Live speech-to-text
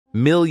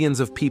Millions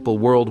of people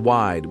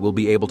worldwide will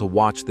be able to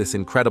watch this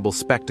incredible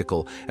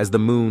spectacle as the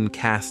moon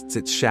casts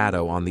its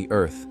shadow on the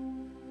Earth.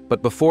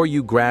 But before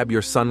you grab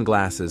your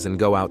sunglasses and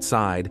go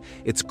outside,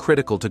 it's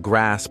critical to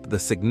grasp the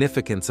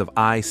significance of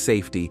eye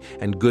safety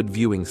and good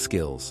viewing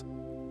skills.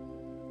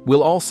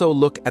 We'll also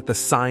look at the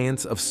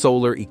science of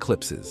solar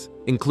eclipses,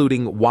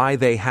 including why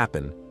they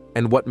happen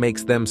and what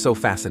makes them so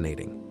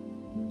fascinating.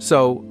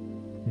 So,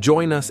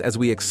 join us as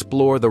we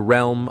explore the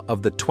realm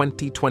of the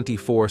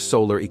 2024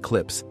 solar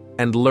eclipse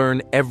and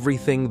learn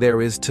everything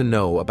there is to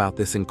know about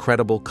this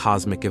incredible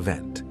cosmic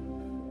event.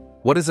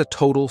 What is a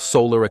total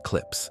solar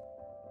eclipse?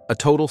 A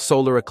total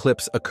solar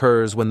eclipse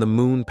occurs when the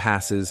moon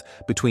passes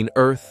between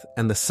Earth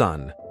and the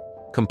sun,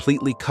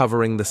 completely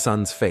covering the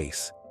sun's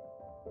face.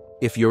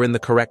 If you're in the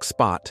correct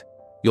spot,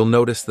 you'll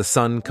notice the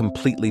sun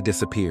completely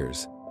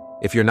disappears.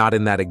 If you're not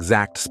in that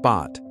exact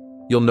spot,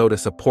 you'll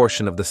notice a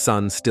portion of the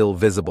sun still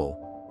visible.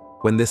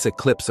 When this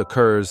eclipse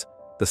occurs,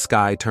 the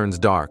sky turns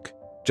dark,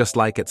 just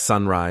like at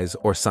sunrise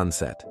or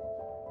sunset.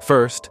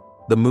 First,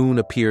 the moon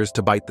appears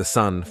to bite the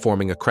sun,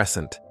 forming a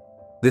crescent.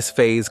 This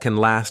phase can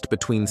last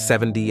between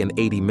 70 and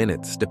 80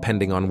 minutes,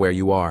 depending on where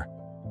you are.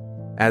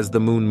 As the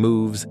moon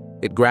moves,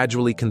 it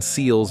gradually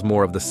conceals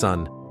more of the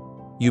sun.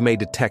 You may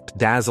detect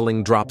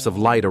dazzling drops of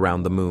light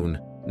around the moon,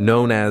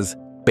 known as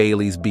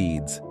Bailey's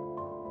beads.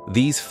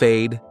 These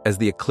fade as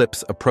the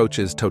eclipse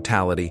approaches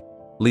totality,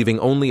 leaving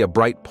only a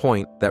bright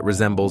point that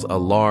resembles a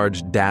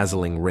large,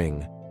 dazzling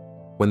ring.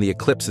 When the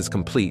eclipse is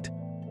complete,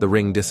 the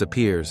ring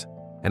disappears,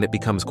 and it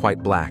becomes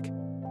quite black.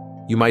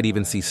 You might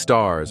even see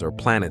stars or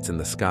planets in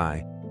the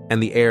sky,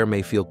 and the air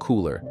may feel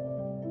cooler.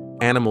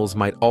 Animals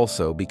might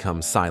also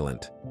become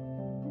silent.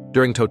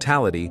 During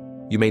totality,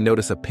 you may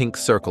notice a pink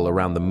circle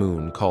around the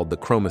moon called the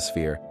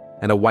chromosphere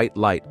and a white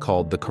light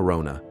called the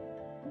corona.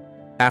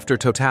 After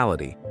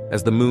totality,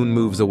 as the moon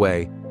moves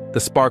away, the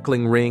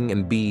sparkling ring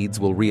and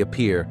beads will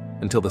reappear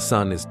until the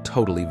sun is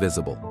totally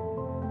visible.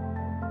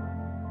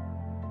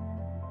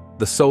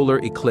 The solar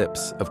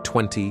eclipse of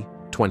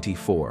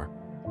 2024.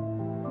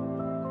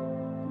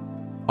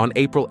 On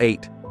April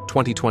 8,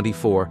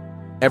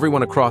 2024,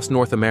 everyone across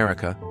North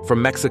America,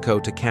 from Mexico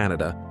to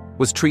Canada,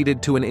 was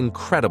treated to an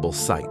incredible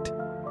sight,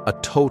 a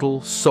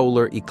total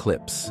solar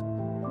eclipse.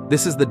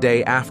 This is the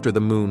day after the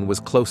moon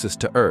was closest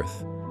to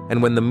Earth,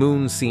 and when the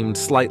moon seemed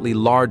slightly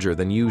larger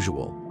than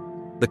usual.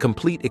 The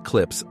complete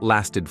eclipse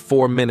lasted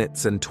 4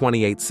 minutes and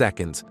 28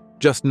 seconds,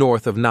 just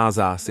north of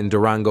Nazas in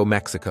Durango,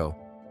 Mexico.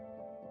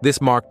 This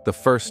marked the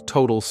first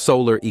total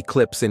solar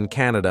eclipse in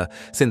Canada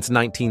since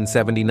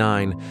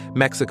 1979,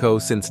 Mexico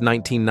since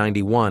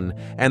 1991,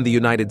 and the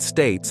United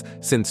States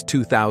since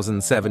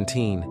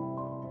 2017.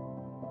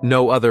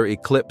 No other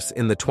eclipse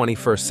in the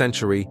 21st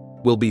century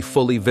will be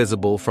fully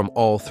visible from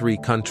all 3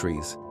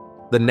 countries.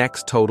 The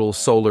next total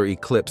solar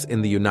eclipse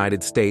in the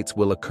United States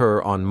will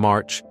occur on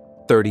March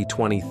 30,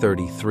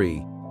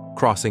 2033,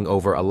 crossing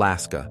over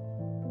Alaska.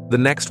 The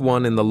next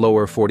one in the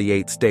lower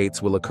 48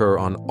 states will occur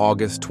on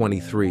August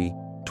 23,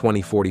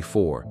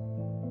 2044.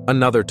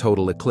 Another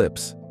total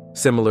eclipse,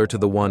 similar to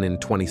the one in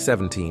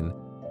 2017,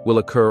 will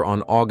occur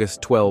on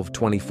August 12,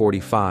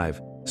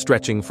 2045,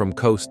 stretching from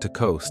coast to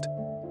coast.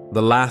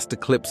 The last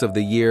eclipse of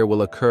the year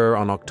will occur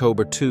on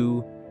October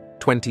 2,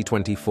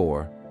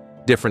 2024.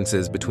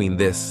 Differences between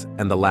this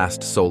and the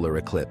last solar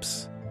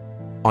eclipse.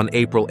 On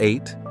April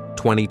 8,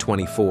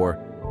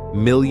 2024,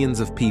 millions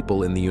of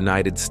people in the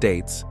United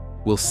States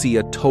will see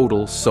a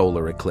total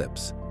solar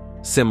eclipse,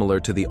 similar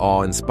to the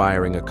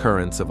awe-inspiring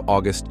occurrence of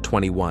August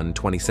 21,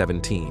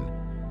 2017.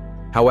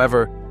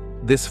 However,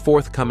 this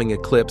forthcoming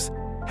eclipse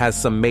has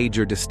some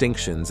major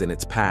distinctions in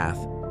its path,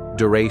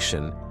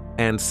 duration,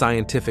 and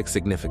scientific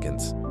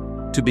significance.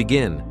 To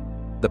begin,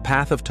 the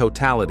path of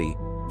totality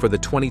for the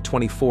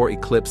 2024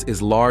 eclipse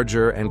is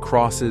larger and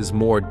crosses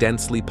more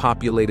densely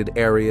populated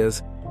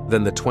areas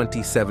than the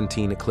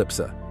 2017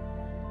 eclipse.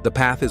 The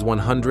path is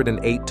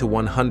 108 to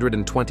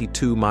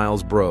 122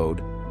 miles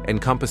broad,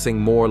 encompassing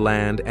more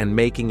land and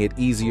making it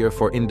easier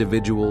for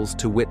individuals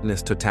to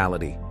witness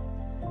totality.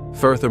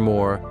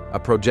 Furthermore, a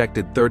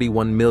projected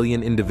 31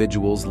 million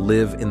individuals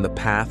live in the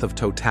path of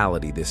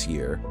totality this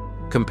year,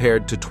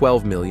 compared to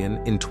 12 million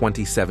in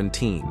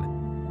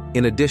 2017.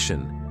 In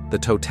addition, the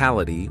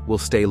totality will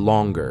stay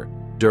longer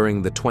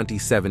during the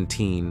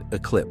 2017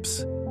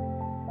 eclipse.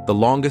 The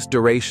longest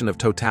duration of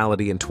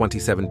totality in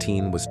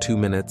 2017 was 2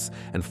 minutes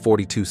and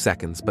 42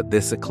 seconds, but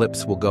this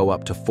eclipse will go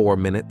up to 4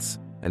 minutes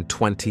and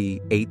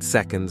 28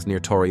 seconds near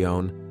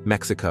Torreon,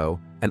 Mexico,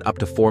 and up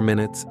to 4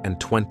 minutes and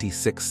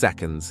 26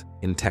 seconds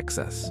in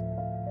Texas.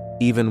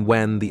 Even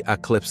when the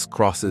eclipse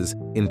crosses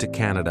into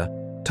Canada,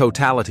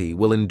 totality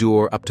will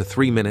endure up to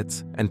 3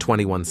 minutes and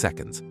 21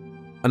 seconds.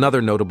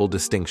 Another notable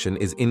distinction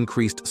is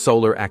increased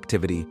solar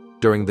activity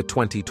during the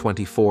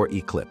 2024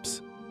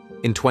 eclipse.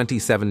 In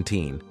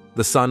 2017,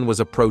 the sun was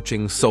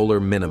approaching solar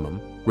minimum,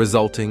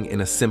 resulting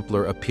in a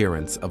simpler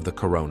appearance of the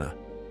corona.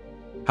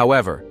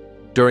 However,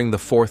 during the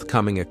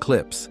forthcoming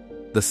eclipse,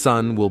 the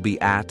sun will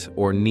be at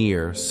or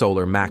near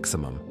solar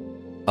maximum,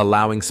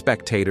 allowing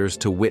spectators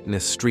to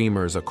witness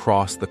streamers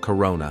across the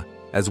corona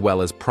as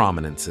well as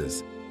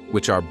prominences,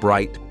 which are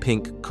bright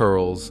pink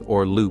curls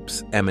or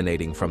loops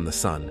emanating from the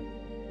sun.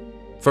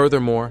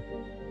 Furthermore,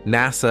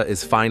 NASA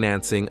is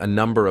financing a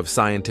number of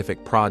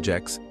scientific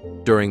projects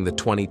during the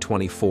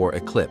 2024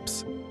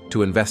 eclipse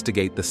to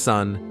investigate the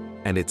sun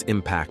and its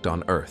impact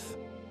on Earth.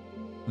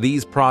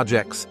 These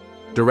projects,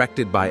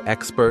 directed by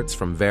experts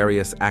from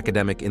various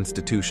academic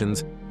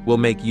institutions, will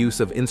make use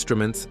of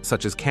instruments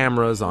such as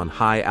cameras on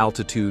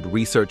high-altitude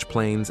research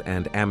planes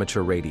and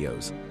amateur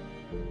radios.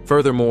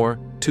 Furthermore,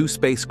 two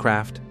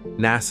spacecraft,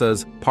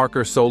 NASA's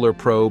Parker Solar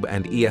Probe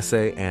and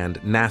ESA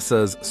and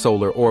NASA's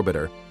Solar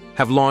Orbiter,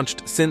 have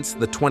launched since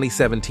the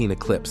 2017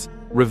 eclipse,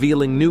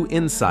 revealing new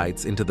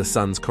insights into the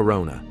sun's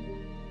corona.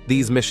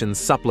 These missions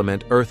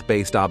supplement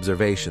Earth-based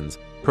observations,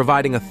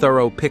 providing a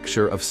thorough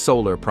picture of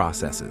solar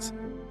processes.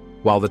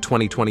 While the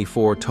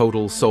 2024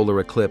 total solar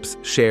eclipse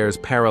shares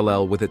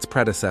parallel with its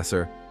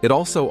predecessor, it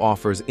also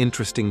offers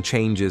interesting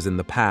changes in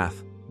the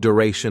path,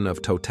 duration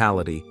of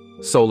totality,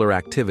 solar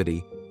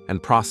activity,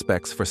 and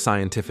prospects for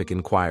scientific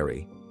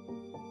inquiry.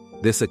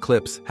 This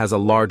eclipse has a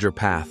larger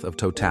path of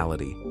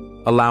totality,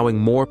 allowing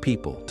more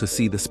people to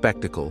see the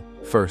spectacle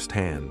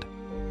firsthand.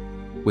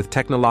 With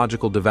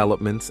technological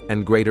developments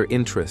and greater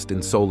interest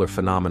in solar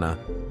phenomena,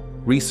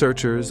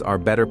 researchers are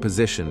better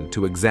positioned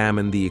to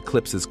examine the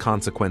eclipse's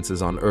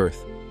consequences on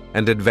Earth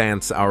and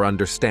advance our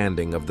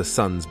understanding of the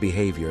sun's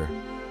behavior,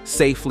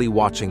 safely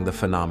watching the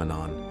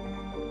phenomenon.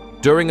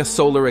 During a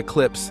solar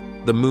eclipse,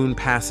 the moon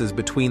passes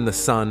between the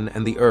sun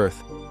and the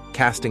Earth,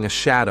 casting a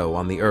shadow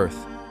on the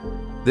Earth.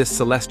 This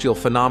celestial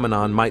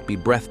phenomenon might be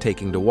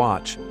breathtaking to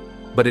watch,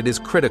 but it is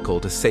critical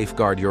to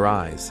safeguard your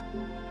eyes.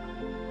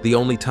 The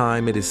only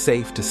time it is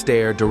safe to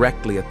stare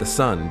directly at the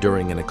sun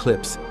during an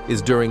eclipse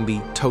is during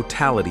the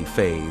totality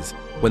phase,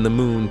 when the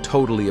moon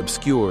totally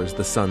obscures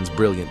the sun's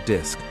brilliant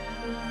disk.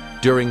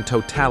 During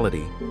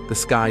totality, the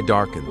sky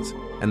darkens,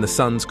 and the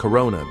sun's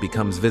corona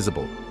becomes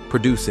visible,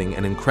 producing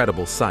an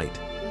incredible sight.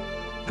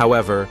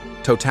 However,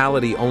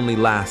 totality only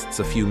lasts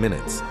a few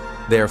minutes.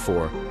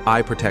 Therefore,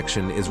 eye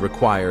protection is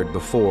required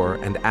before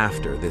and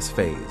after this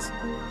phase.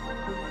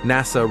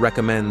 NASA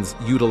recommends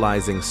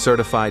utilizing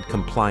certified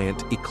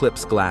compliant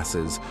eclipse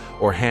glasses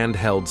or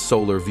handheld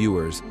solar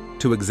viewers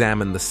to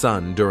examine the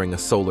sun during a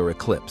solar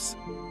eclipse.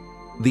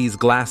 These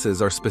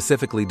glasses are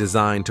specifically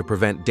designed to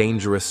prevent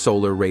dangerous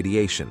solar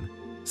radiation,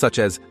 such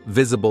as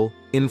visible,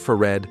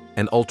 infrared,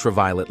 and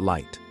ultraviolet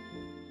light.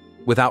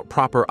 Without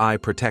proper eye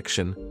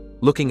protection,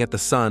 looking at the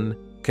sun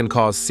can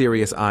cause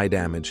serious eye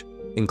damage,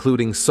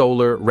 including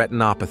solar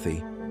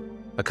retinopathy,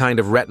 a kind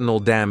of retinal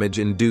damage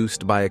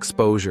induced by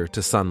exposure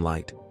to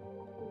sunlight.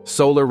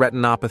 Solar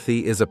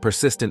retinopathy is a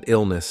persistent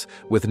illness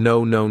with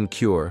no known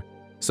cure,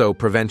 so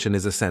prevention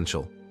is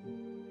essential.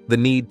 The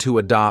need to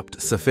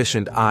adopt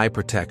sufficient eye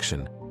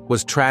protection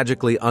was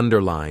tragically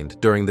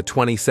underlined during the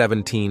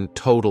 2017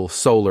 total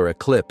solar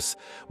eclipse,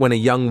 when a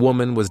young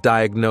woman was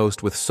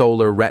diagnosed with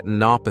solar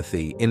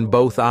retinopathy in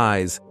both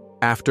eyes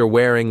after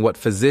wearing what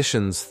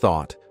physicians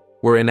thought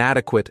were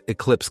inadequate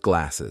eclipse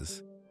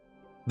glasses.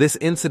 This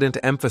incident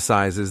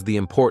emphasizes the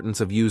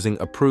importance of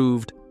using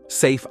approved,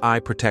 safe eye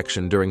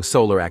protection during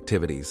solar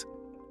activities.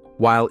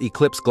 While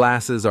eclipse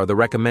glasses are the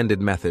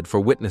recommended method for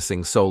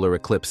witnessing solar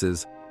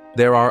eclipses,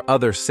 there are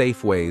other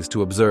safe ways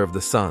to observe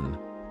the sun.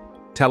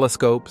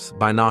 Telescopes,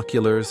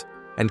 binoculars,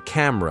 and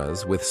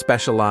cameras with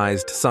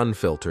specialized sun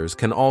filters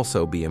can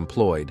also be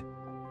employed.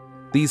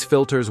 These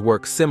filters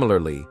work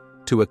similarly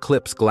to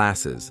eclipse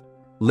glasses,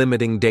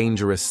 limiting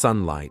dangerous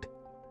sunlight.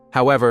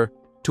 However,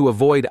 to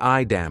avoid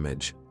eye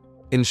damage,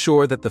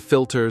 ensure that the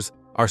filters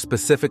are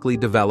specifically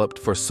developed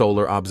for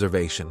solar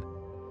observation.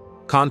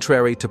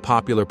 Contrary to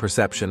popular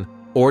perception,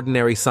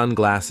 ordinary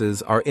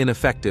sunglasses are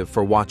ineffective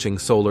for watching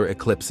solar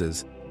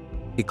eclipses.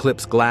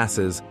 Eclipse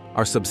glasses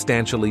are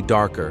substantially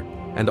darker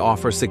and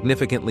offer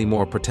significantly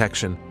more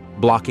protection,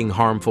 blocking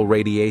harmful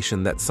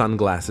radiation that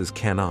sunglasses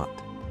cannot.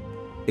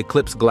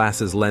 Eclipse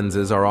glasses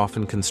lenses are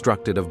often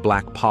constructed of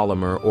black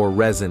polymer or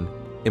resin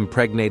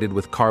impregnated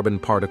with carbon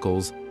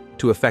particles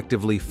to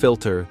effectively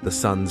filter the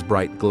sun's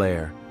bright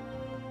glare.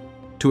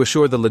 To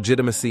assure the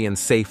legitimacy and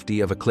safety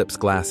of eclipse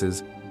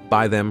glasses,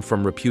 buy them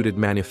from reputed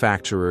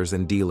manufacturers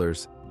and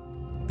dealers.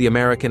 The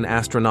American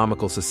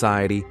Astronomical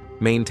Society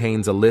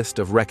maintains a list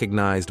of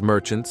recognized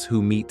merchants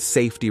who meet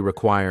safety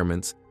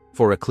requirements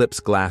for eclipse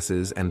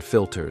glasses and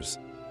filters.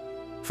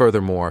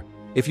 Furthermore,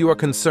 if you are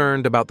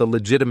concerned about the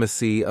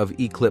legitimacy of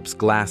eclipse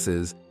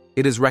glasses,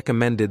 it is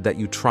recommended that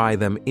you try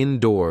them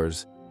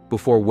indoors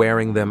before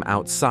wearing them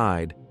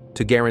outside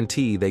to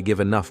guarantee they give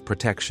enough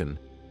protection.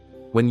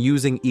 When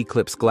using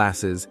eclipse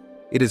glasses,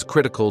 it is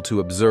critical to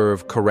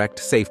observe correct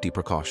safety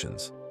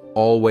precautions.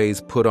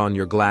 Always put on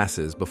your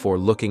glasses before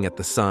looking at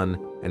the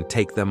sun and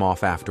take them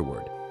off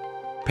afterward.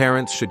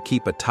 Parents should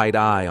keep a tight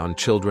eye on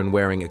children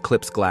wearing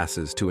eclipse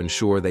glasses to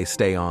ensure they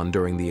stay on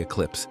during the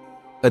eclipse.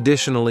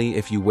 Additionally,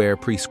 if you wear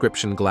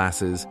prescription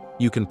glasses,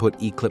 you can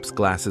put eclipse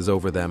glasses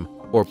over them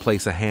or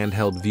place a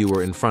handheld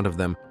viewer in front of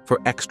them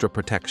for extra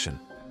protection,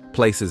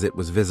 places it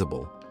was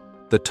visible.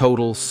 The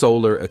total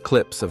solar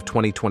eclipse of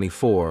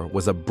 2024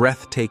 was a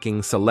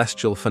breathtaking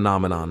celestial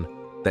phenomenon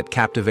that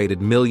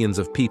captivated millions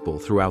of people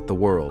throughout the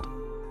world.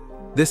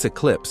 This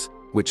eclipse,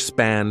 which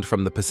spanned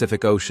from the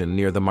Pacific Ocean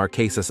near the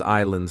Marquesas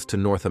Islands to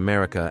North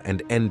America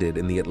and ended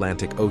in the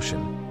Atlantic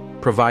Ocean,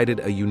 provided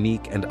a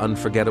unique and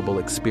unforgettable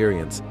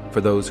experience for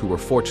those who were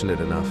fortunate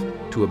enough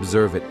to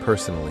observe it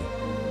personally.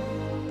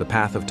 The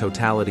path of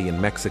totality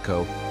in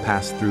Mexico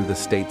passed through the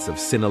states of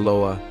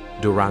Sinaloa,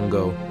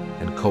 Durango,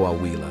 and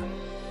Coahuila,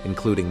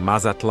 including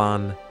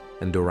Mazatlan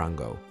and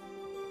Durango.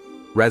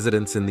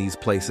 Residents in these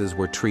places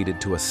were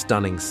treated to a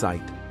stunning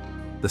sight.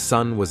 The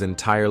sun was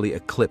entirely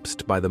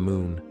eclipsed by the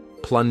moon,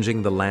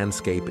 plunging the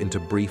landscape into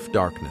brief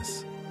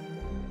darkness.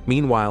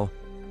 Meanwhile,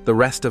 the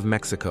rest of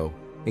Mexico,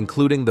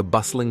 including the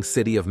bustling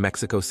city of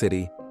Mexico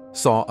City,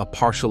 saw a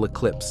partial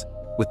eclipse,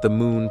 with the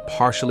moon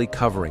partially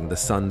covering the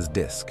sun's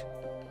disk.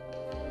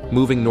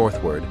 Moving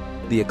northward,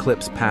 the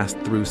eclipse passed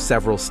through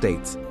several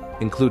states,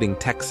 including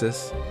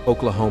Texas,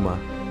 Oklahoma,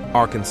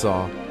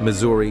 Arkansas,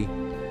 Missouri,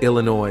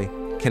 Illinois,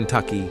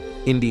 Kentucky,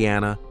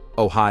 Indiana,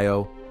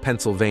 Ohio,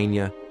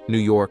 Pennsylvania, New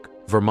York,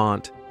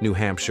 Vermont, New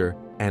Hampshire,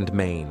 and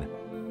Maine.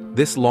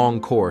 This long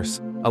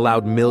course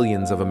allowed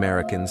millions of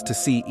Americans to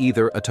see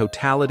either a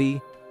totality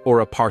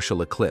or a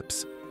partial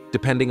eclipse,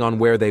 depending on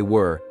where they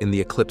were in the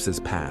eclipse's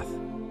path.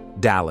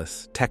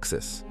 Dallas,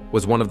 Texas,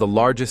 was one of the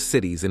largest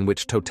cities in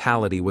which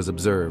totality was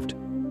observed,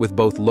 with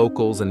both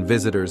locals and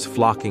visitors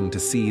flocking to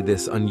see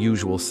this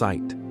unusual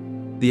sight.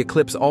 The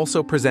eclipse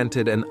also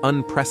presented an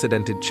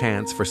unprecedented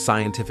chance for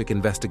scientific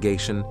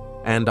investigation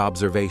and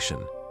observation,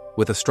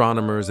 with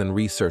astronomers and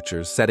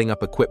researchers setting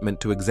up equipment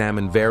to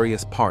examine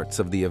various parts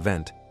of the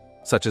event,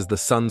 such as the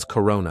sun's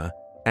corona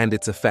and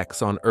its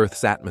effects on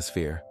Earth's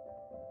atmosphere.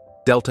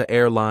 Delta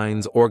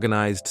Airlines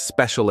organized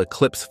special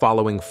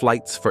eclipse-following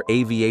flights for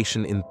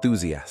aviation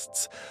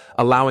enthusiasts,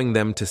 allowing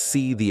them to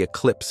see the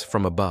eclipse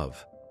from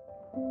above.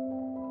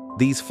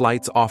 These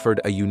flights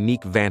offered a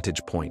unique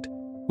vantage point,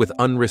 with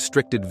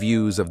unrestricted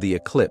views of the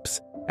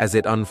eclipse as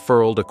it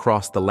unfurled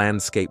across the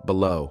landscape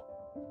below.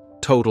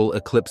 Total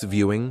eclipse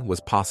viewing was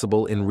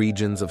possible in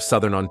regions of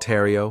southern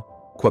Ontario,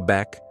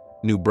 Quebec,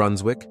 New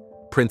Brunswick,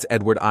 Prince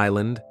Edward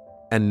Island,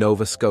 and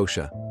Nova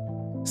Scotia.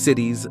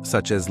 Cities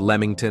such as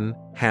Leamington,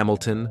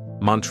 Hamilton,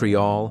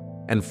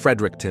 Montreal, and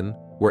Fredericton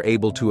were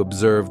able to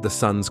observe the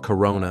sun's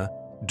corona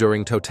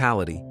during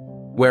totality,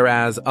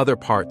 whereas other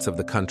parts of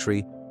the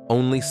country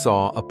only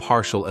saw a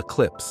partial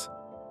eclipse.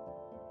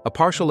 A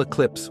partial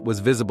eclipse was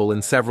visible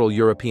in several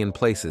European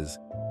places,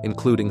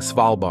 including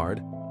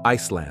Svalbard,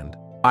 Iceland,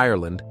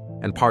 Ireland,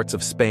 and parts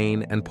of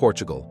Spain and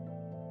Portugal.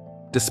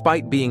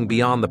 Despite being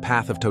beyond the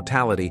path of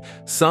totality,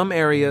 some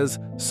areas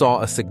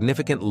saw a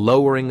significant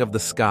lowering of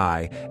the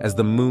sky as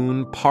the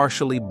moon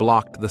partially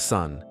blocked the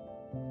sun.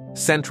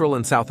 Central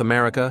and South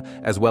America,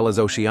 as well as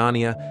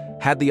Oceania,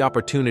 had the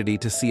opportunity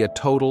to see a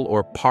total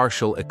or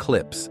partial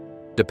eclipse,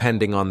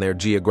 depending on their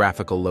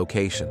geographical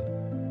location.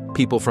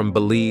 People from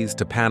Belize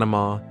to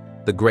Panama,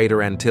 the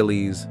Greater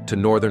Antilles to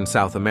northern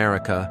South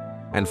America,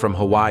 and from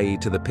Hawaii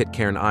to the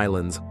Pitcairn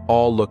Islands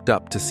all looked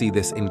up to see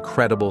this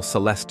incredible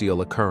celestial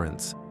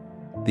occurrence.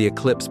 The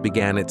eclipse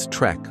began its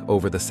trek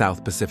over the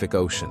South Pacific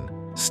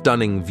Ocean,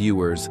 stunning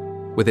viewers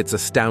with its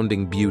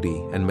astounding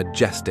beauty and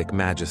majestic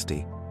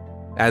majesty.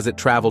 As it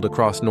traveled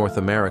across North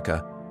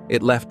America,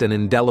 it left an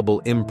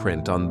indelible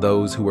imprint on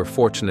those who were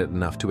fortunate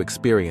enough to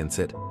experience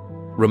it,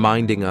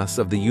 reminding us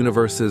of the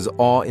universe's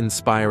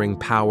awe-inspiring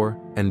power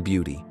and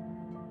beauty.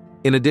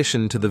 In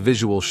addition to the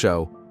visual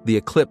show, the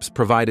eclipse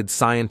provided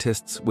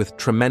scientists with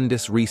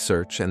tremendous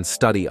research and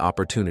study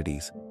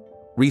opportunities.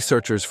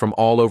 Researchers from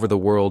all over the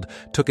world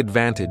took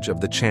advantage of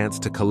the chance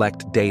to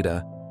collect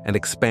data and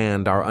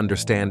expand our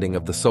understanding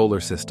of the solar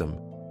system,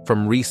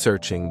 from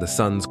researching the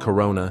sun's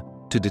corona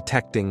to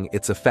detecting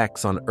its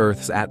effects on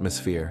Earth's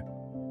atmosphere.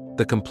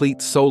 The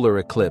complete solar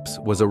eclipse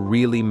was a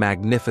really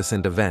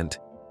magnificent event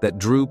that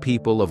drew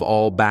people of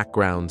all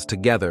backgrounds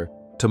together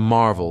to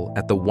marvel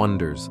at the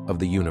wonders of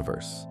the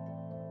universe.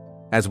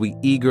 As we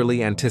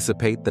eagerly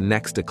anticipate the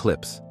next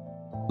eclipse,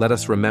 let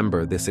us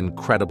remember this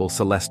incredible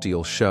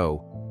celestial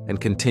show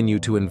and continue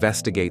to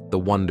investigate the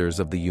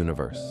wonders of the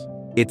universe.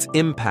 Its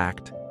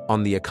impact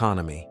on the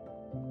economy.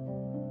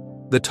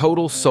 The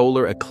total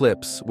solar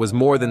eclipse was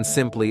more than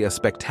simply a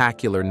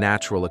spectacular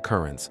natural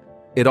occurrence.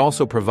 It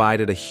also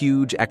provided a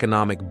huge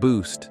economic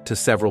boost to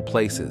several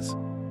places.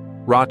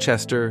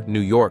 Rochester, New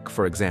York,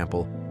 for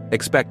example,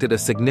 expected a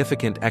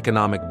significant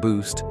economic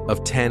boost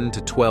of $10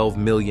 to $12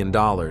 million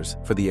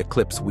for the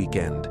eclipse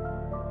weekend.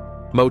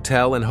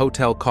 Motel and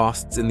hotel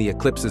costs in the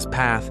eclipse's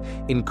path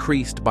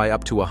increased by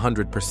up to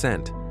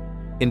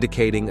 100%,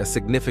 indicating a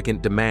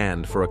significant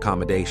demand for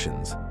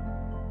accommodations.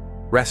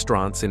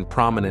 Restaurants in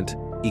prominent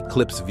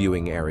eclipse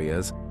viewing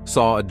areas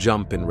saw a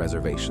jump in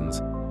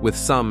reservations, with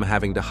some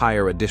having to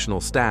hire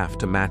additional staff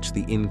to match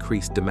the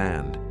increased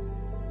demand.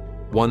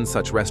 One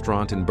such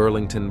restaurant in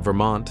Burlington,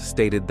 Vermont,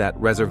 stated that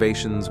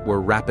reservations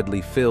were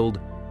rapidly filled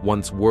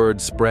once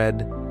word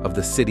spread of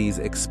the city's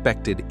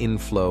expected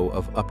inflow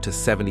of up to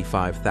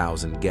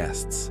 75,000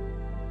 guests.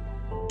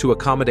 To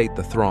accommodate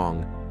the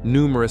throng,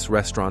 numerous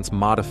restaurants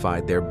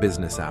modified their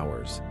business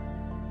hours.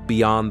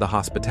 Beyond the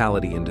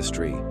hospitality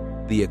industry,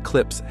 the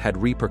eclipse had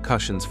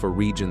repercussions for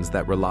regions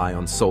that rely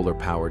on solar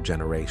power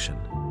generation.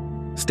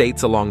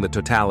 States along the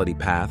totality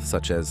path,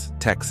 such as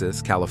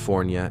Texas,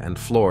 California, and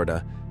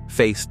Florida,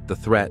 faced the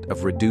threat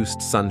of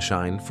reduced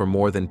sunshine for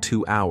more than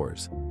 2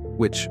 hours,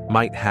 which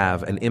might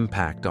have an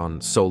impact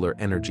on solar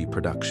energy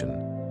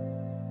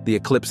production. The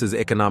eclipse's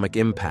economic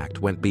impact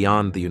went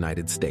beyond the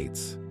United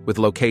States, with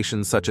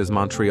locations such as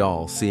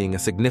Montreal seeing a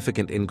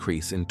significant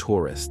increase in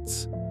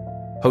tourists.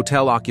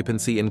 Hotel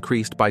occupancy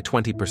increased by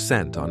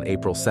 20% on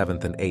April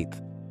 7th and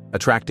 8th,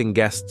 attracting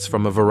guests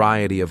from a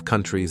variety of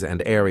countries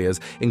and areas,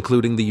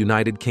 including the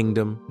United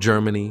Kingdom,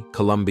 Germany,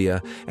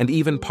 Colombia, and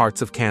even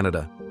parts of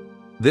Canada.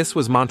 This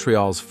was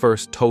Montreal's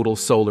first total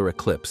solar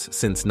eclipse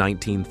since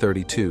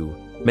 1932,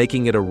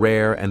 making it a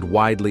rare and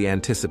widely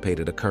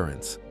anticipated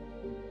occurrence.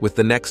 With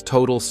the next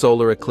total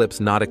solar eclipse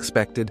not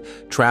expected,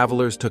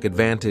 travelers took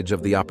advantage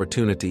of the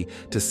opportunity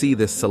to see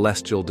this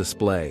celestial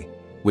display,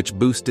 which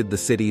boosted the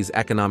city's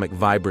economic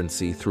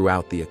vibrancy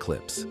throughout the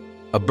eclipse,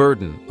 a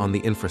burden on the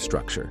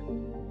infrastructure.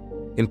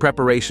 In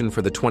preparation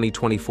for the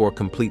 2024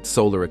 complete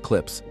solar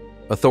eclipse,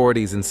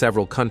 authorities in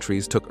several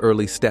countries took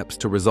early steps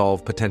to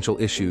resolve potential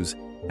issues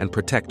and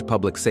protect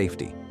public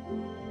safety.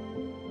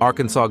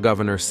 Arkansas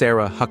Governor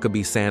Sarah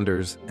Huckabee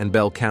Sanders and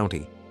Bell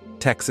County,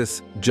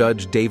 Texas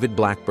Judge David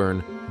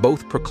Blackburn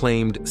both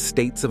proclaimed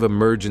states of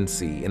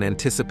emergency in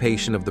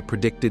anticipation of the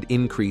predicted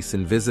increase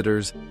in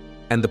visitors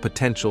and the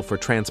potential for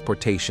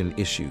transportation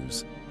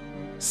issues.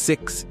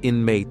 6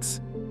 inmates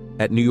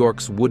at New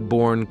York's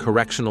Woodbourne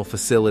Correctional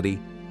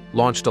Facility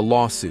launched a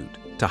lawsuit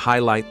to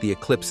highlight the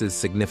eclipse's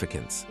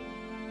significance.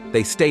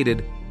 They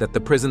stated that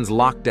the prison's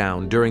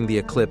lockdown during the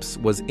eclipse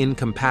was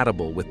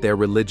incompatible with their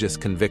religious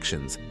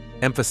convictions,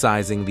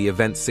 emphasizing the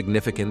event's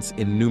significance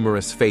in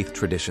numerous faith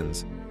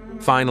traditions.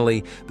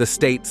 Finally, the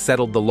state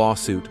settled the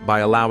lawsuit by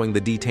allowing the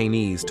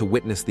detainees to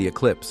witness the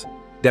eclipse,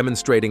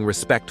 demonstrating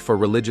respect for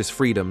religious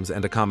freedoms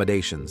and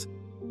accommodations.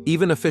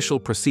 Even official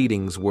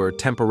proceedings were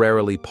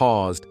temporarily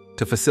paused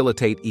to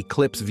facilitate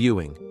eclipse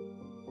viewing.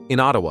 In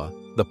Ottawa,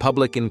 the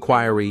public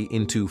inquiry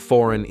into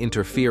foreign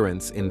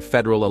interference in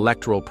federal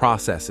electoral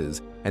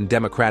processes and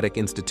democratic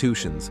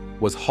institutions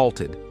was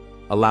halted,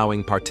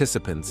 allowing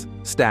participants,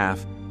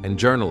 staff, and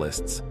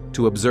journalists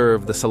to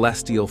observe the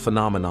celestial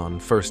phenomenon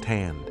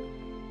firsthand.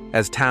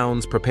 As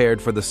towns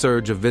prepared for the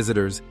surge of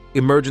visitors,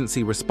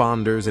 emergency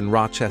responders in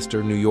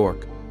Rochester, New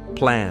York,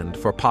 planned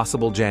for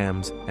possible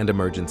jams and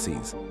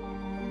emergencies.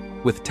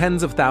 With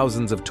tens of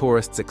thousands of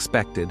tourists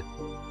expected,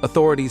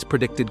 authorities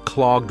predicted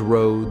clogged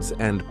roads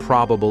and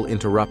probable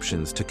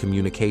interruptions to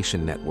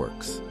communication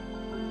networks.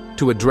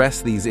 To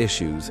address these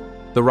issues,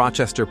 the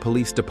Rochester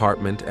Police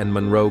Department and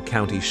Monroe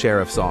County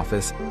Sheriff's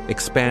Office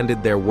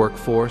expanded their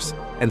workforce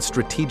and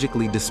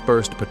strategically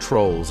dispersed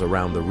patrols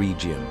around the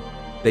region.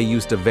 They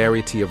used a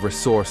variety of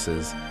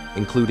resources,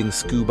 including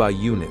scuba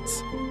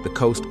units, the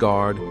Coast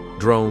Guard,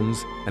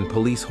 drones, and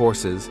police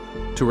horses,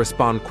 to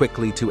respond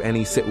quickly to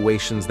any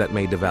situations that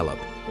may develop.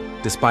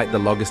 Despite the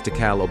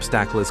logistical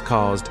obstacles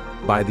caused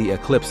by the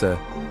eclipse,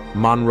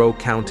 Monroe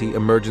County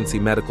Emergency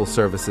Medical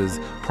Services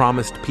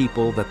promised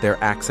people that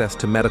their access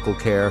to medical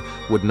care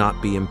would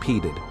not be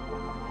impeded.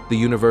 The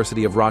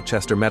University of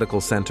Rochester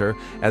Medical Center,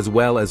 as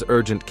well as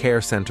urgent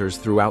care centers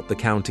throughout the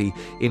county,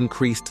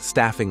 increased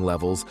staffing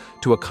levels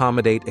to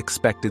accommodate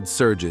expected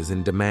surges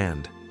in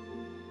demand.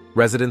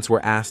 Residents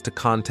were asked to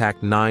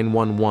contact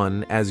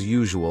 911 as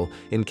usual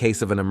in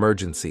case of an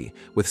emergency,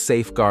 with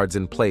safeguards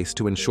in place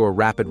to ensure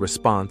rapid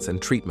response and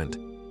treatment.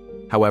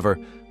 However,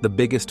 the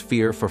biggest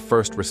fear for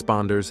first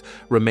responders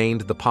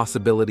remained the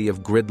possibility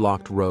of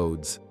gridlocked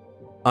roads.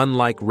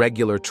 Unlike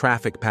regular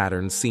traffic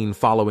patterns seen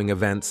following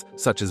events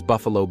such as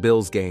Buffalo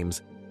Bills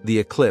games, the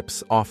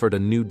eclipse offered a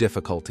new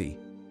difficulty,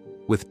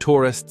 with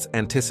tourists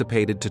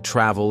anticipated to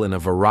travel in a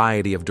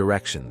variety of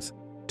directions,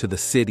 to the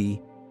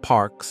city,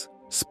 parks,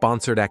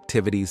 sponsored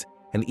activities,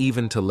 and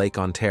even to Lake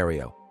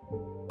Ontario.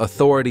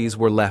 Authorities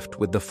were left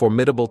with the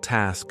formidable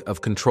task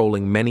of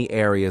controlling many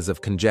areas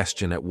of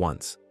congestion at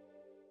once.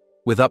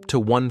 With up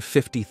to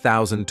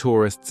 150,000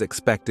 tourists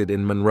expected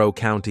in Monroe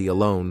County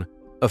alone,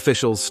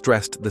 officials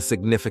stressed the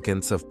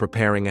significance of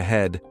preparing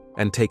ahead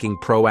and taking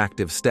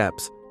proactive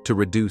steps to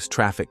reduce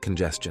traffic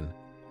congestion.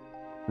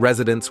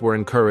 Residents were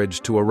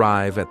encouraged to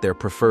arrive at their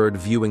preferred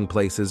viewing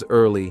places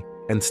early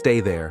and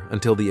stay there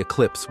until the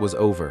eclipse was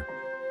over.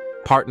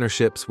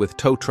 Partnerships with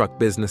tow truck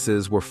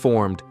businesses were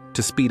formed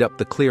to speed up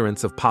the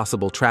clearance of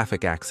possible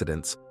traffic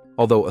accidents,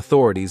 although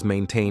authorities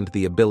maintained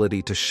the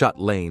ability to shut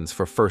lanes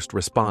for first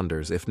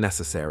responders if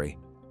necessary.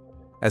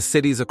 As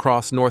cities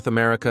across North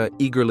America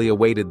eagerly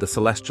awaited the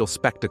celestial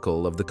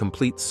spectacle of the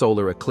complete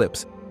solar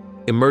eclipse,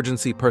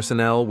 emergency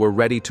personnel were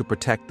ready to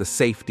protect the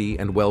safety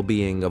and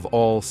well-being of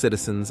all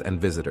citizens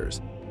and visitors.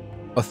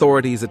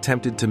 Authorities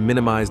attempted to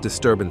minimize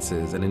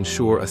disturbances and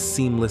ensure a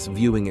seamless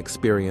viewing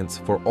experience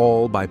for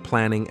all by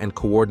planning and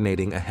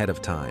coordinating ahead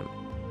of time.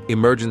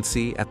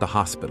 Emergency at the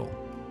hospital.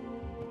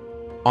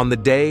 On the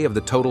day of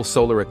the total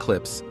solar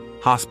eclipse,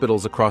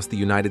 hospitals across the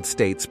United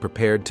States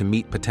prepared to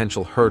meet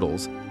potential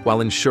hurdles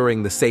while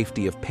ensuring the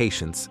safety of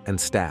patients and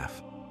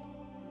staff.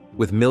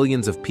 With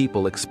millions of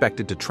people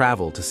expected to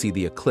travel to see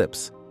the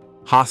eclipse,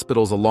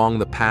 hospitals along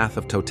the path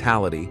of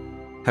totality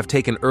have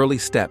taken early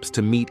steps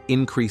to meet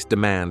increased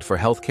demand for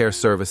healthcare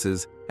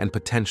services and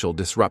potential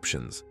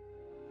disruptions.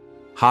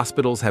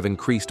 Hospitals have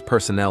increased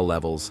personnel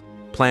levels,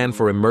 planned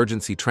for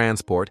emergency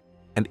transport,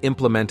 and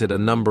implemented a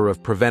number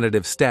of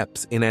preventative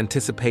steps in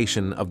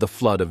anticipation of the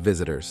flood of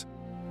visitors.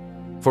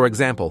 For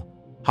example,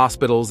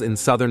 hospitals in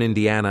southern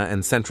Indiana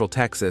and central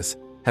Texas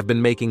have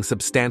been making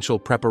substantial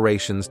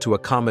preparations to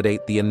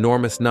accommodate the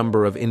enormous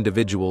number of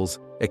individuals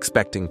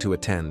expecting to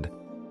attend.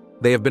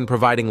 They have been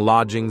providing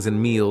lodgings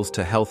and meals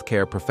to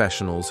healthcare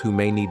professionals who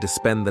may need to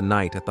spend the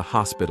night at the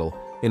hospital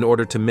in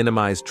order to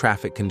minimize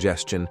traffic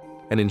congestion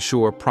and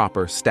ensure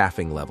proper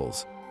staffing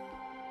levels.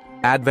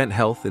 Advent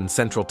Health in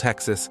Central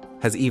Texas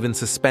has even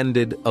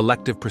suspended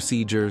elective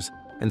procedures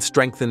and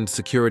strengthened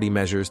security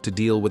measures to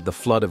deal with the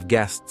flood of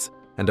guests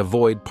and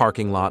avoid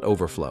parking lot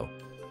overflow.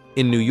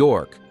 In New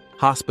York,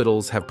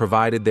 hospitals have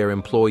provided their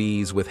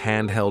employees with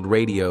handheld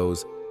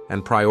radios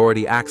and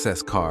priority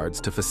access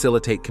cards to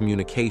facilitate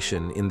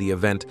communication in the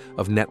event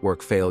of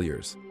network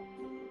failures.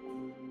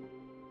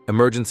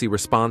 Emergency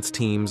response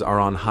teams are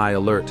on high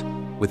alert,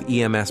 with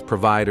EMS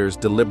providers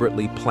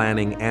deliberately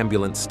planning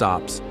ambulance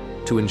stops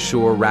to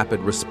ensure rapid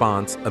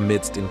response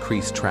amidst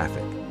increased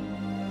traffic.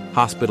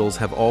 Hospitals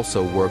have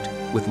also worked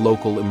with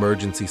local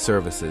emergency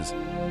services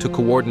to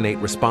coordinate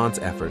response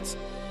efforts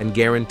and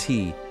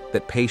guarantee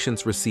that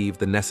patients receive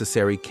the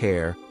necessary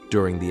care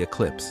during the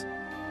eclipse.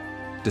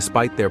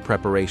 Despite their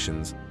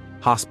preparations,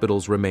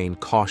 hospitals remain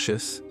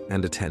cautious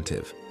and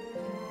attentive.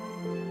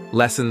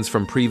 Lessons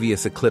from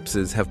previous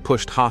eclipses have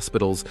pushed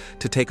hospitals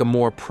to take a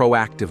more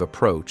proactive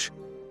approach,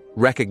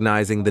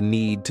 recognizing the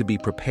need to be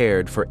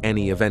prepared for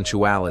any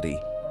eventuality.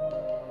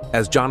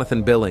 As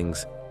Jonathan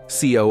Billings,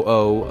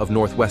 COO of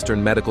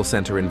Northwestern Medical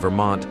Center in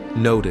Vermont,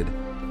 noted,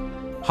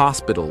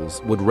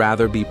 hospitals would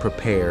rather be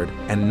prepared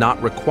and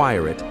not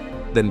require it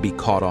than be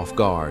caught off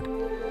guard.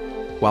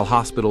 While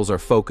hospitals are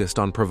focused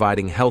on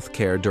providing health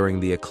care during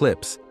the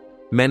eclipse,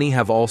 many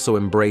have also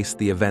embraced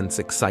the event's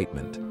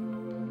excitement.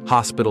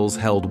 Hospitals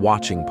held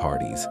watching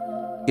parties,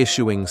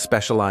 issuing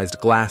specialized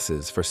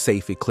glasses for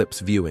safe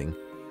eclipse viewing,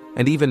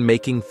 and even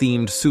making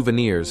themed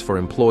souvenirs for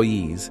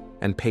employees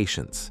and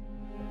patients.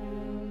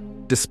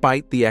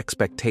 Despite the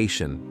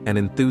expectation and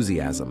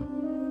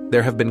enthusiasm,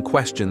 there have been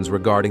questions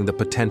regarding the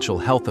potential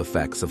health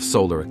effects of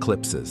solar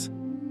eclipses.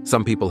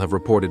 Some people have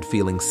reported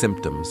feeling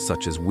symptoms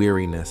such as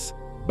weariness,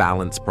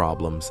 balance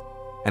problems,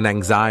 and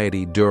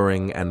anxiety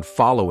during and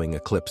following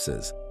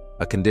eclipses,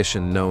 a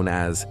condition known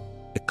as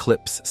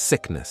eclipse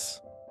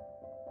sickness.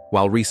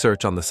 While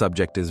research on the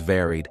subject is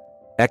varied,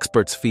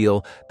 experts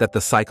feel that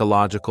the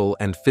psychological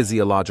and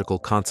physiological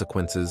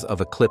consequences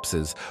of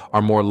eclipses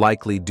are more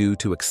likely due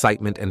to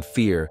excitement and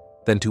fear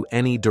than to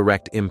any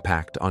direct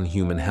impact on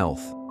human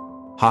health.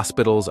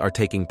 Hospitals are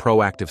taking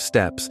proactive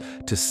steps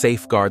to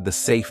safeguard the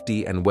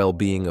safety and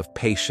well-being of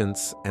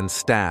patients and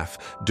staff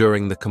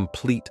during the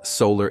complete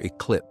solar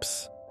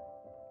eclipse.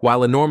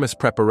 While enormous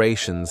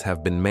preparations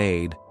have been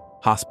made,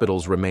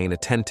 hospitals remain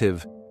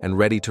attentive and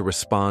ready to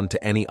respond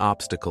to any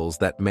obstacles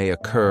that may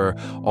occur,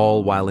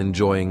 all while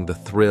enjoying the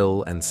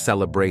thrill and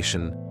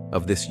celebration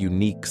of this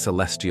unique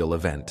celestial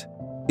event.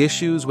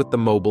 Issues with the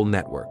mobile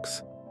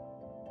networks.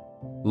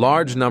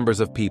 Large numbers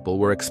of people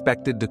were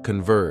expected to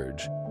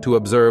converge to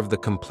observe the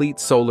complete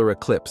solar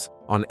eclipse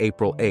on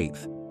April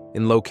 8th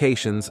in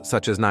locations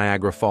such as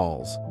Niagara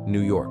Falls,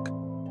 New York.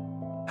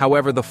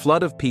 However, the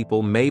flood of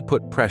people may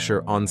put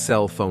pressure on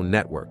cell phone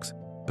networks,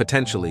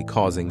 potentially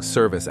causing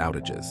service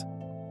outages.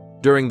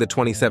 During the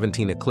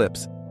 2017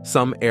 eclipse,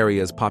 some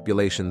areas'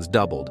 populations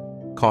doubled,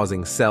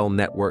 causing cell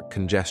network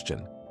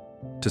congestion.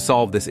 To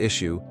solve this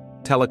issue,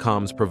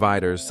 telecoms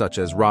providers such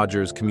as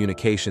Rogers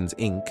Communications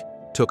Inc.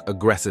 took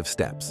aggressive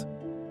steps.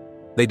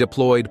 They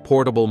deployed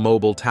portable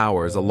mobile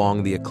towers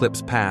along the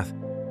eclipse path,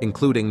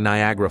 including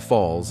Niagara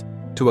Falls,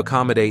 to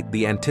accommodate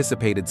the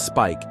anticipated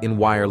spike in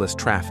wireless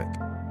traffic.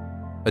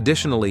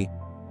 Additionally,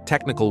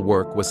 technical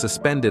work was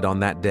suspended on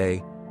that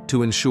day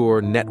to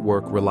ensure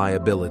network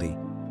reliability.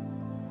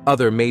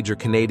 Other major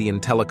Canadian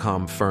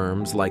telecom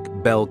firms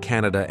like Bell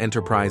Canada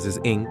Enterprises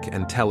Inc.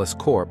 and TELUS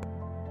Corp.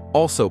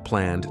 also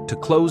planned to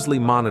closely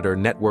monitor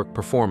network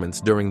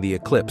performance during the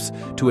eclipse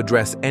to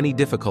address any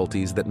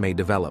difficulties that may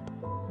develop.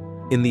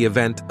 In the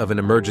event of an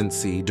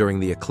emergency during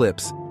the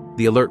eclipse,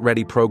 the Alert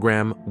Ready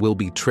program will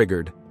be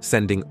triggered,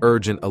 sending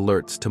urgent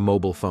alerts to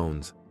mobile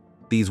phones.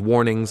 These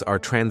warnings are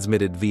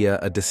transmitted via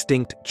a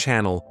distinct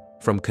channel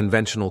from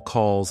conventional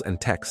calls and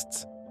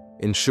texts,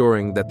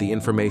 ensuring that the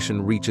information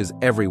reaches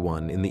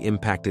everyone in the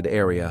impacted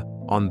area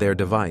on their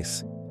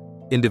device.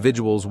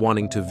 Individuals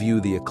wanting to view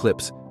the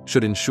eclipse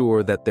should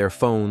ensure that their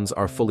phones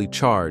are fully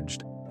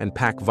charged and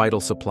pack vital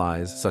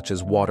supplies such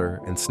as water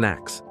and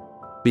snacks.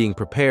 Being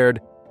prepared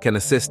can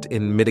assist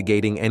in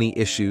mitigating any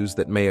issues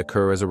that may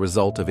occur as a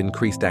result of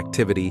increased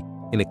activity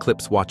in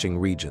eclipse-watching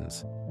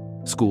regions.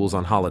 Schools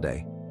on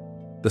holiday.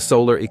 the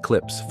solar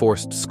eclipse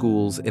forced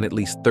schools in at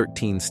least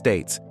 13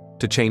 states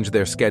to change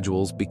their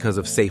schedules because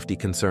of safety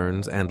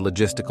concerns and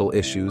logistical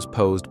issues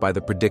posed by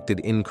the predicted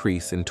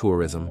increase in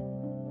tourism.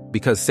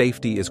 Because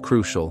safety is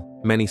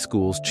crucial, many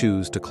schools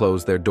choose to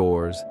close their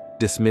doors,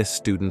 dismiss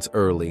students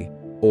early,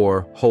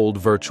 or hold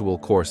virtual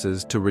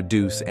courses to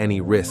reduce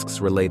any risks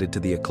related to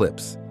the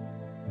eclipse.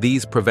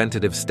 These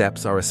preventative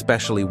steps are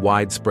especially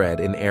widespread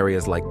in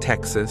areas like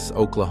Texas,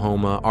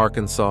 Oklahoma,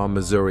 Arkansas,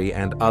 Missouri,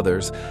 and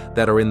others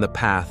that are in the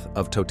path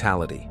of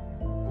totality.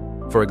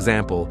 For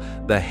example,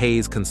 the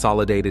Hayes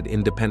Consolidated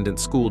Independent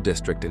School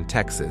District in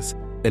Texas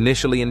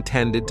initially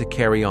intended to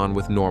carry on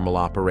with normal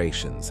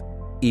operations,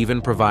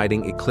 even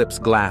providing eclipse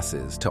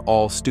glasses to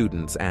all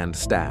students and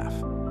staff.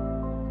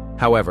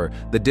 However,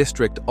 the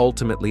district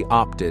ultimately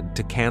opted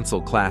to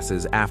cancel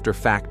classes after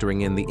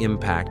factoring in the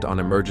impact on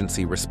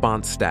emergency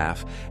response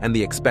staff and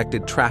the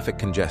expected traffic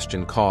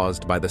congestion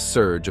caused by the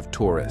surge of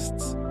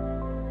tourists.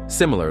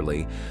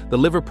 Similarly, the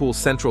Liverpool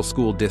Central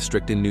School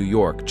District in New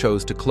York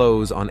chose to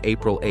close on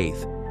April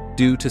 8th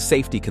due to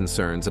safety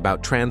concerns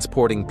about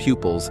transporting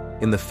pupils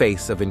in the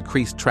face of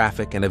increased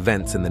traffic and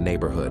events in the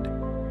neighborhood.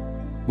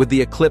 With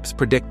the eclipse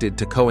predicted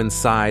to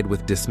coincide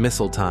with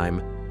dismissal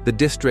time, the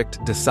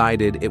district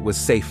decided it was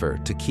safer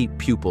to keep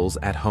pupils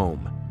at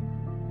home.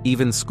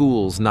 Even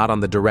schools not on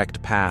the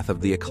direct path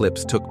of the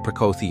eclipse took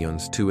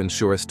precautions to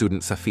ensure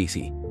student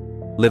safety.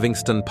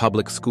 Livingston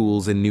Public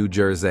Schools in New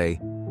Jersey,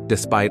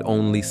 despite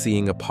only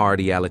seeing a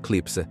partial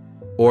eclipse,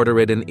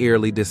 ordered an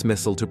early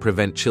dismissal to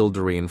prevent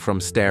children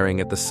from staring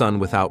at the sun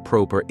without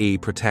proper eye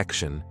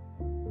protection.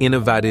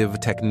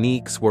 Innovative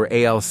techniques were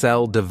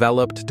ALCL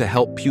developed to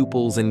help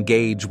pupils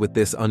engage with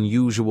this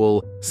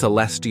unusual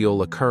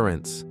celestial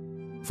occurrence.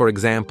 For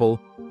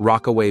example,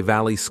 Rockaway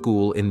Valley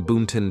School in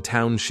Boonton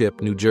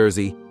Township, New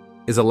Jersey,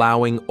 is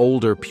allowing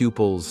older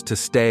pupils to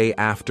stay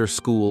after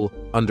school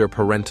under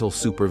parental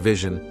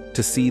supervision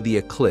to see the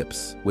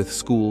eclipse with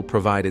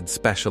school-provided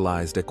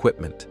specialized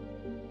equipment.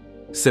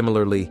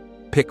 Similarly,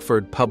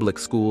 Pickford Public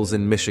Schools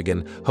in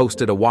Michigan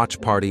hosted a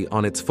watch party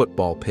on its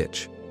football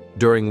pitch,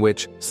 during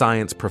which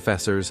science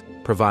professors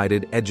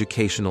provided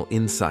educational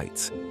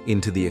insights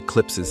into the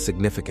eclipse's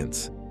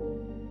significance.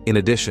 In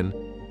addition,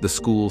 the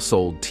school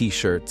sold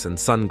T-shirts and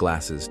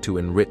sunglasses to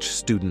enrich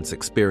students'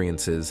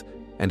 experiences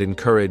and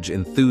encourage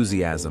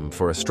enthusiasm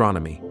for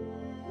astronomy.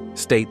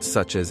 States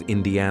such as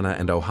Indiana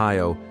and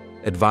Ohio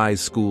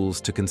advise schools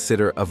to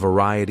consider a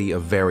variety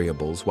of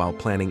variables while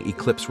planning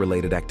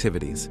eclipse-related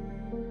activities.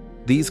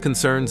 These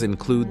concerns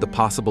include the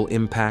possible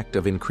impact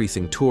of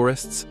increasing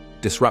tourists,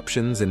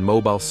 disruptions in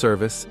mobile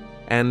service,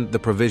 and the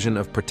provision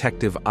of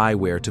protective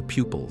eyewear to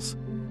pupils.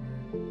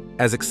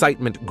 As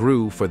excitement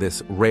grew for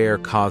this rare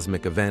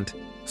cosmic event,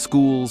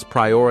 schools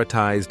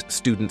prioritized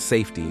student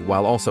safety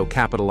while also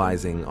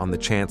capitalizing on the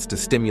chance to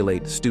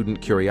stimulate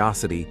student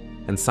curiosity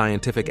and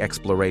scientific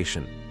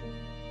exploration.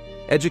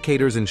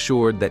 Educators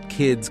ensured that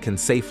kids can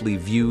safely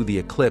view the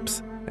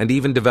eclipse and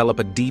even develop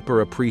a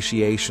deeper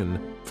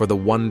appreciation for the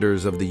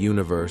wonders of the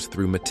universe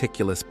through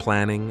meticulous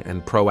planning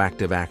and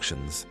proactive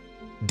actions.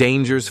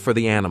 Dangers for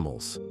the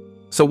animals.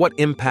 So what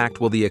impact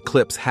will the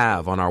eclipse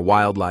have on our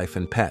wildlife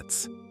and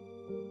pets?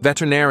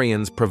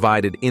 Veterinarians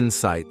provided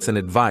insights and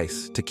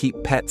advice to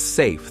keep pets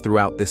safe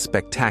throughout this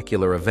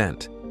spectacular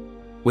event.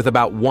 With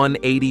about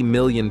 180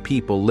 million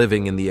people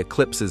living in the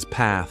eclipse's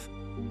path,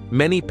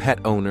 many pet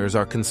owners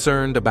are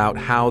concerned about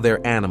how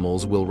their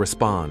animals will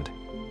respond.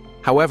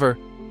 However,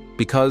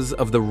 because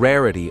of the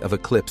rarity of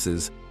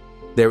eclipses,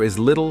 there is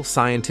little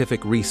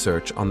scientific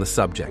research on the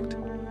subject.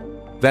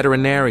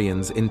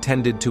 Veterinarians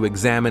intended to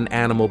examine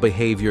animal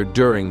behavior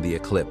during the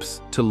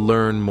eclipse to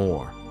learn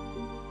more.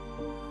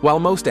 While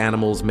most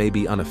animals may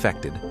be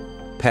unaffected,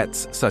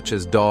 pets such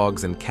as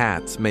dogs and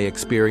cats may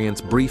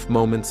experience brief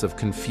moments of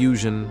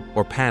confusion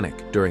or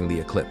panic during the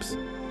eclipse.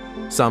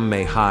 Some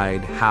may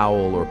hide,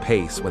 howl, or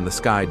pace when the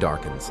sky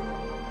darkens.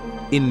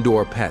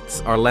 Indoor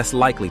pets are less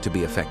likely to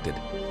be affected.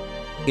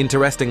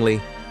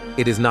 Interestingly,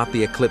 it is not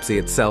the eclipse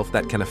itself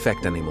that can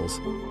affect animals,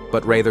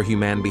 but rather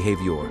human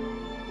behavior.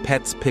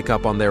 Pets pick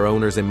up on their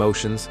owner's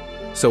emotions,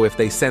 so if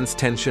they sense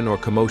tension or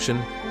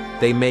commotion,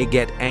 they may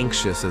get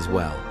anxious as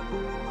well.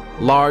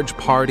 Large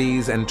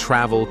parties and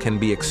travel can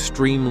be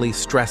extremely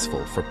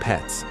stressful for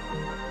pets.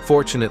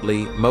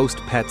 Fortunately, most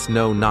pets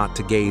know not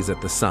to gaze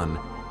at the sun,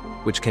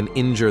 which can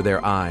injure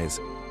their eyes.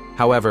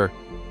 However,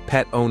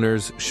 pet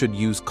owners should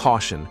use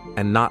caution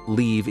and not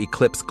leave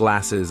eclipse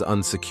glasses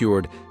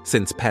unsecured,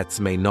 since pets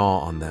may gnaw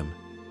on them.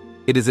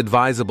 It is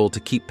advisable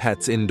to keep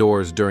pets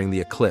indoors during the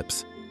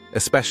eclipse,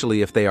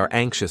 especially if they are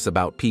anxious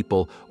about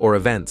people or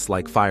events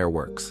like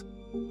fireworks.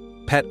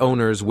 Pet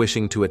owners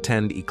wishing to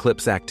attend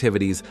eclipse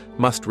activities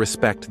must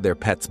respect their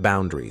pets'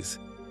 boundaries.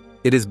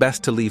 It is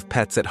best to leave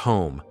pets at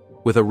home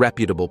with a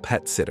reputable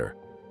pet sitter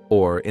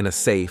or in a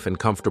safe and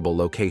comfortable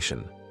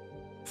location.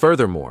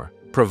 Furthermore,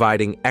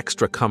 providing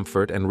extra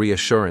comfort and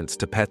reassurance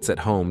to pets at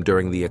home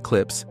during the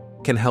eclipse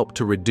can help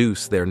to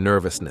reduce their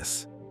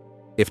nervousness.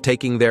 If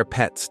taking their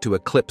pets to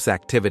eclipse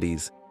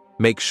activities,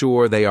 make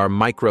sure they are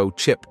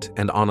microchipped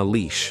and on a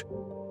leash.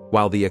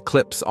 While the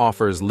eclipse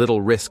offers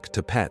little risk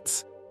to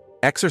pets,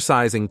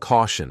 exercising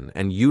caution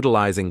and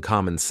utilizing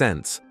common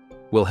sense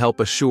will help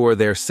assure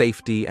their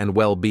safety and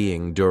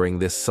well-being during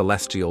this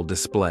celestial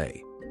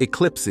display.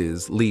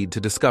 Eclipses lead to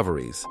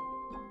discoveries.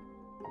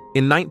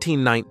 In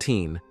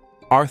 1919,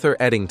 Arthur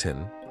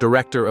Eddington,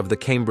 director of the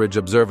Cambridge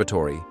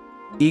Observatory,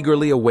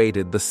 eagerly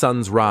awaited the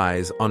sun's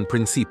rise on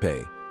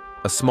Principe,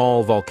 a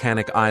small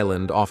volcanic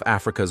island off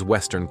Africa's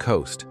western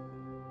coast.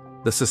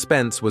 The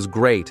suspense was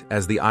great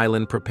as the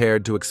island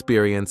prepared to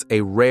experience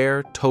a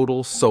rare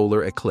total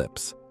solar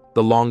eclipse,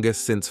 the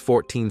longest since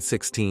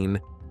 1416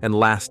 and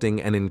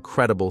lasting an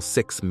incredible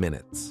 6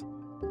 minutes.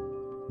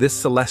 This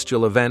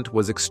celestial event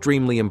was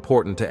extremely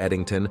important to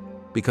Eddington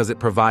because it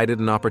provided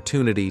an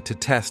opportunity to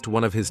test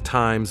one of his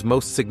time's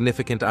most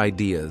significant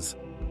ideas,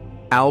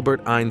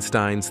 Albert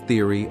Einstein's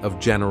theory of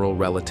general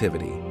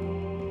relativity.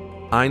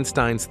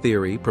 Einstein's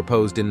theory,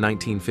 proposed in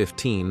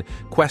 1915,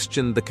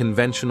 questioned the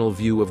conventional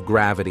view of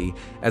gravity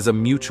as a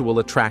mutual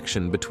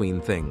attraction between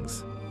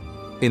things.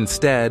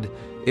 Instead,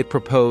 it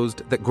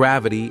proposed that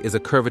gravity is a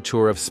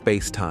curvature of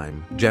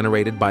space-time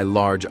generated by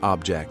large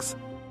objects.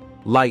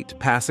 Light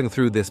passing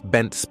through this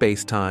bent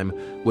space-time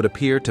would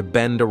appear to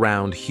bend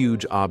around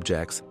huge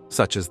objects,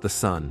 such as the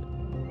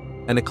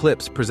sun. An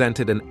eclipse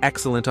presented an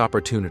excellent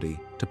opportunity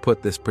to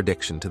put this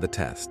prediction to the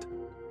test.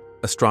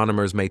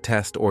 Astronomers may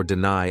test or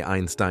deny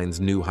Einstein's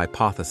new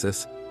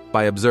hypothesis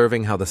by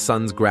observing how the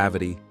sun's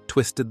gravity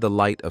twisted the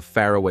light of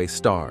faraway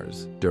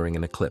stars during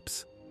an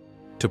eclipse.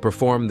 To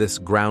perform this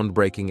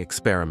groundbreaking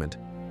experiment,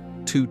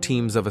 2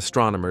 teams of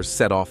astronomers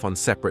set off on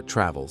separate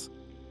travels.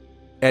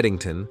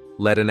 Eddington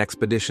led an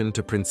expedition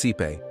to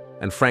Principe,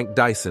 and Frank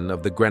Dyson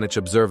of the Greenwich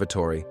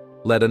Observatory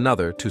led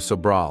another to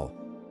Sobral,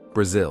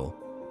 Brazil.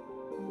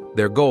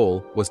 Their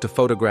goal was to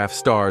photograph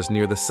stars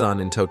near the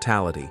sun in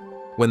totality,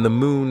 when the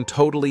moon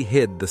totally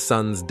hid the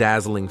sun's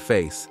dazzling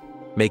face,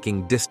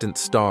 making distant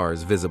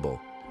stars visible.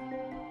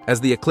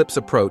 As the eclipse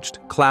approached,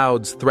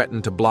 clouds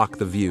threatened to block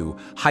the view,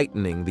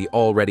 heightening the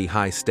already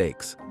high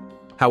stakes.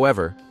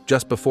 However,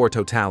 just before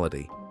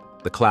totality,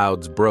 the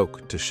clouds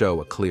broke to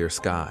show a clear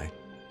sky.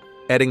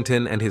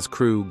 Eddington and his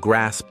crew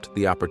grasped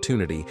the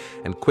opportunity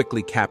and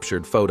quickly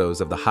captured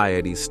photos of the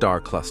Hyades star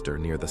cluster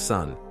near the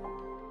sun.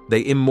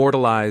 They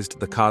immortalized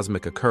the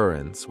cosmic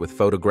occurrence with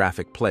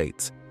photographic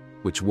plates,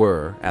 which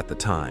were, at the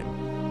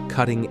time,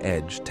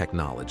 cutting-edge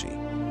technology.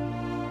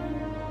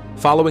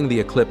 Following the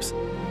eclipse,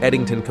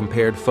 Eddington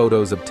compared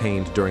photos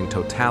obtained during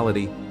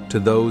totality to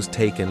those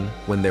taken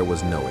when there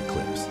was no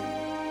eclipse.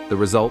 The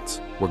results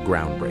were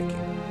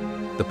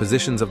groundbreaking. The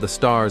positions of the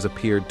stars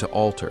appeared to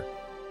alter,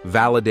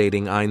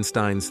 validating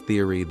Einstein's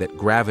theory that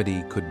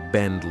gravity could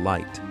bend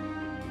light.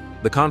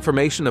 The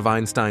confirmation of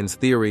Einstein's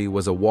theory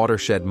was a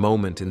watershed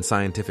moment in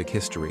scientific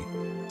history,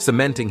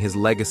 cementing his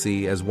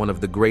legacy as one of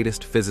the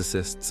greatest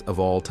physicists of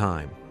all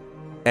time.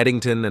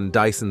 Eddington and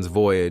Dyson's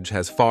voyage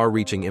has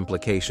far-reaching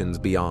implications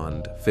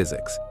beyond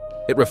physics.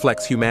 It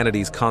reflects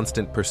humanity's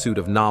constant pursuit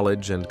of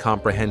knowledge and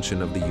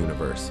comprehension of the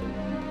universe.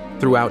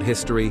 Throughout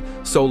history,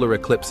 solar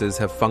eclipses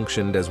have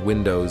functioned as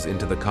windows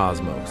into the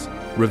cosmos,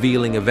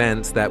 revealing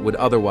events that would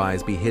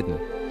otherwise be hidden.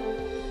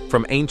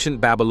 From ancient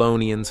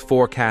Babylonians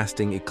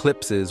forecasting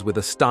eclipses with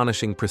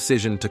astonishing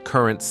precision to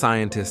current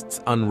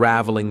scientists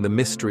unraveling the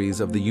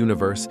mysteries of the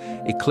universe,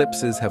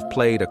 eclipses have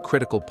played a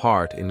critical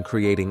part in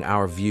creating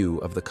our view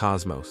of the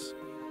cosmos.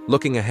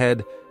 Looking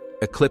ahead,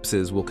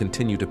 eclipses will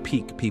continue to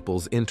pique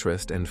people's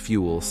interest and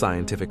fuel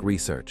scientific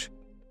research.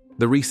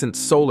 The recent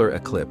solar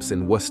eclipse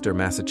in Worcester,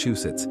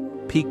 Massachusetts,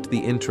 piqued the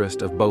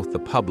interest of both the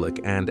public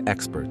and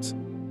experts.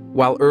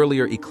 While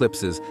earlier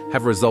eclipses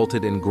have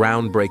resulted in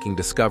groundbreaking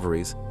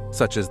discoveries,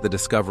 such as the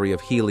discovery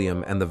of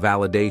helium and the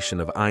validation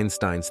of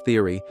Einstein's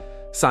theory,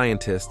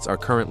 scientists are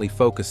currently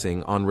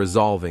focusing on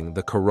resolving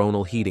the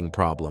coronal heating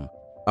problem,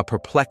 a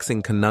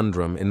perplexing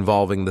conundrum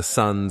involving the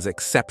sun's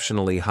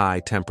exceptionally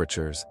high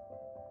temperatures.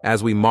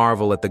 As we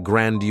marvel at the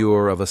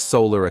grandeur of a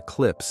solar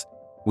eclipse,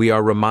 we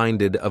are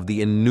reminded of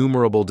the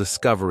innumerable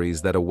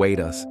discoveries that await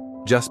us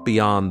just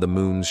beyond the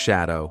moon's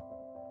shadow.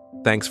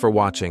 Thanks for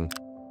watching.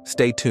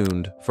 Stay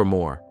tuned for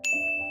more.